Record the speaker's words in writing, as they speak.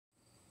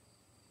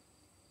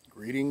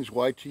Greetings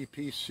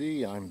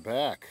YTPC, I'm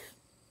back.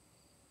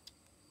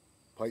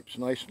 Pipe's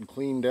nice and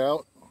cleaned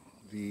out.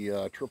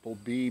 The triple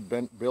B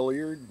bent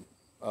billiard,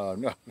 no,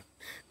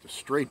 the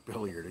straight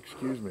billiard,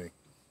 excuse me.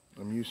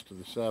 I'm used to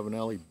the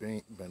Savinelli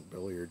bent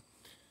billiard.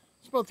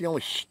 It's about the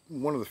only,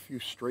 one of the few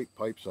straight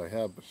pipes I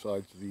have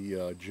besides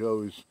the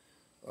Joe's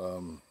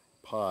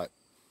pot.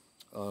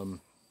 And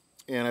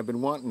I've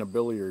been wanting a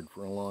billiard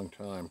for a long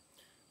time.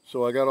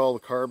 So I got all the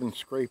carbon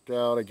scraped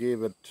out. I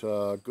gave it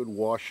good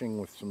washing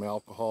with some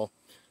alcohol.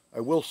 I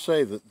will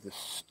say that the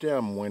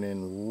stem went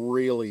in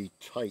really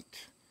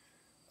tight,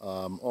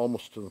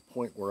 almost to the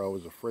point where I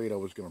was afraid I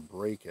was going to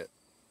break it.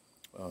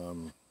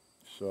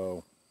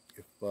 So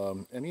if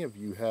any of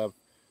you have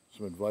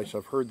some advice,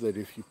 I've heard that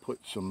if you put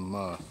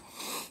some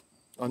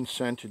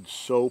unscented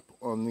soap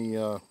on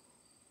the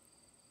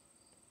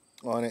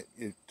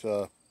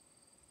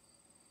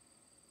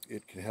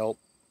it can help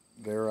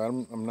there.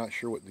 I'm not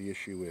sure what the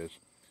issue is.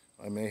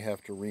 I may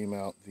have to ream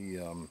out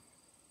the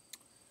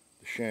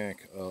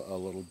shank a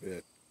little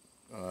bit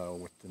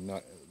with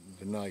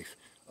the knife.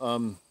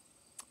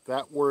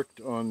 That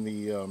worked on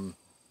the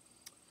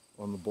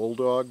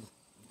Bulldog.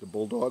 The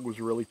Bulldog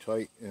was really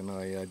tight, and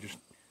I just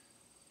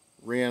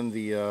ran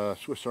the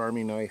Swiss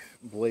Army knife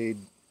blade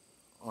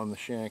on the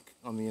shank,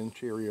 on the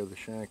interior of the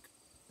shank,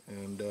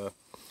 and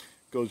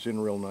goes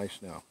in real nice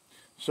now.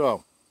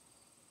 So,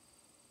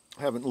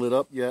 haven't lit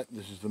up yet.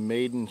 This is the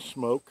Maiden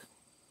smoke.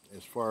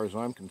 As far as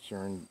I'm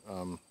concerned,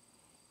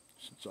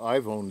 since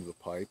I've owned the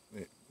pipe,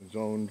 it was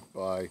owned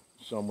by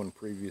someone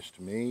previous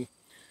to me.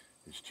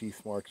 His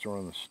teeth marks are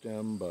on the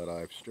stem, but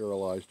I've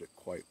sterilized it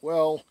quite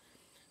well.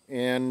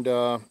 And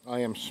I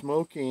am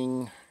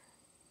smoking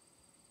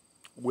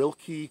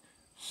Wilke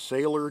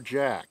Sailor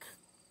Jack,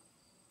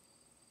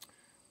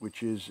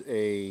 which is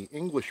a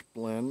English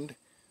blend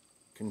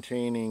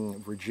containing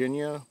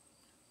Virginia,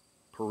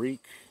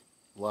 Perique,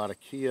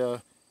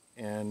 Latakia,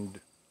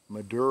 and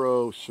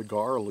Maduro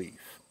cigar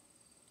leaf.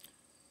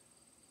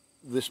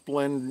 This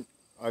blend,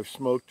 I've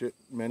smoked it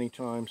many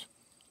times,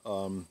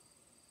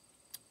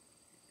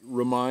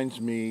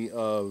 reminds me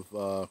of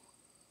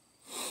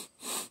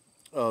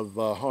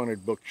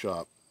Haunted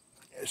Bookshop.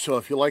 So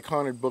if you like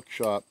Haunted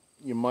Bookshop,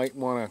 you might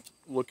want to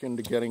look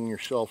into getting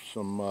yourself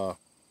some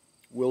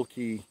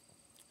Wilke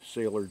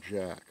Sailor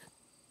Jack.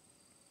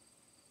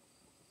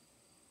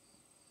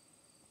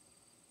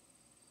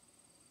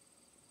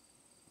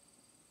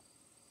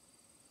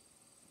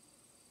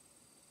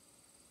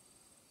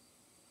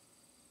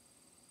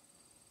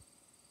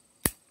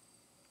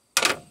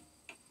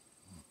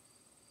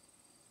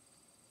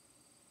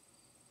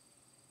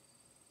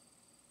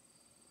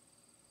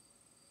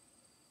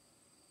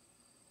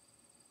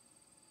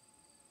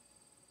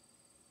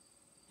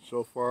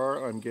 So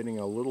far, I'm getting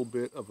a little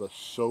bit of a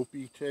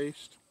soapy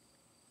taste.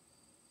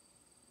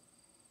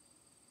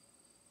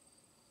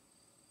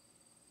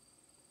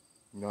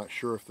 Not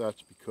sure if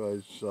that's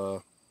because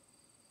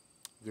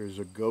there's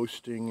a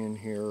ghosting in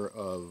here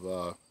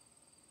of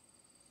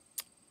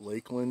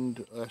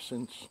Lakeland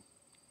essence,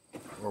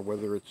 or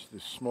whether it's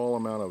this small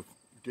amount of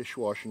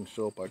dishwashing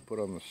soap I put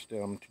on the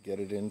stem to get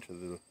it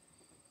into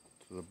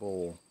the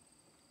bowl.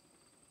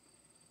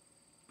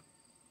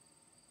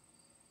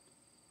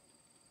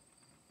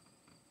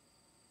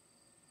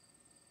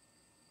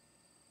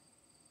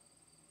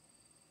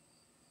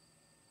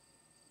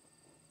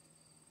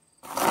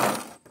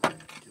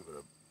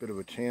 Bit of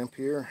a tamp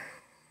here.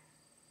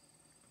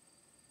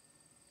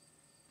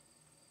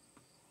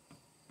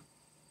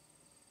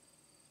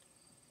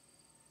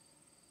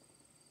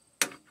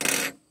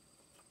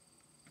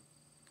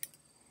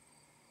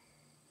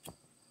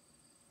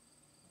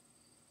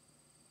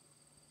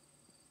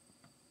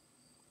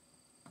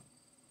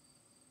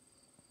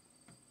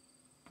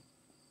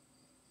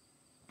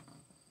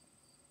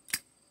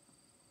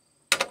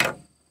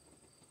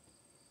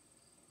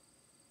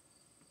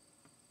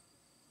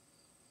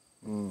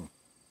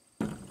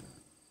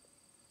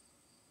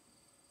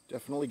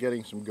 Definitely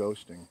getting some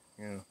ghosting,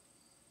 yeah.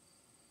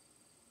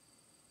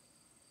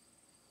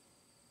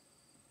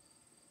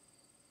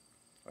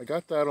 I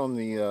got that on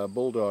the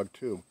Bulldog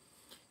too,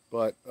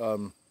 but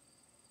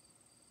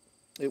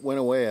it went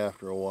away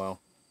after a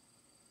while.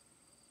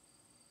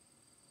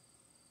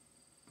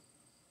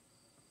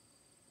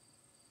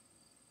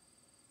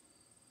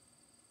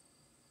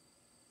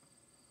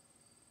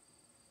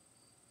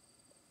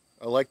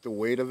 I like the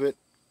weight of it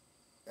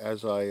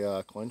as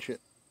I clench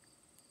it.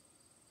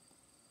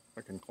 I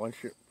can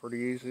clench it pretty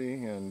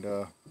easy, and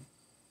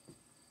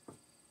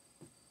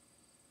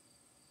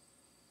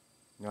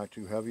not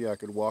too heavy. I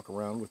could walk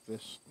around with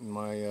this in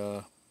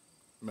my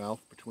mouth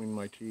between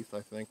my teeth,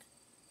 I think,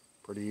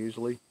 pretty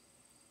easily,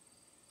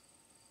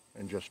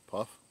 and just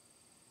puff.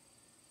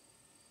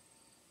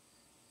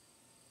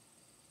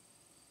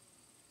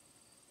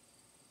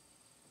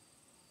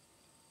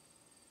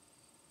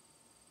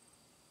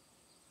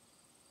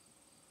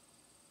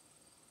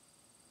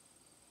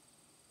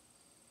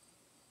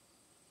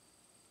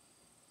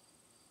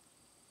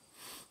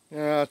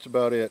 Yeah, that's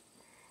about it.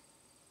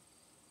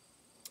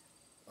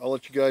 I'll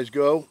let you guys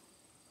go.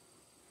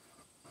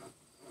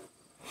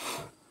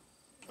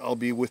 I'll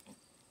be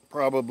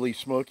probably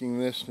smoking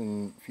this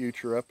in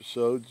future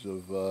episodes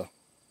of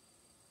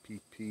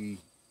PPTL,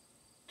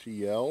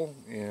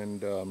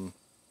 and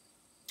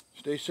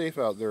stay safe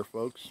out there,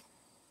 folks.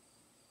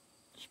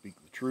 Speak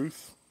the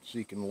truth,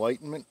 seek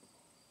enlightenment.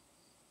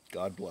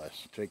 God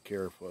bless. Take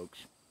care,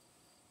 folks.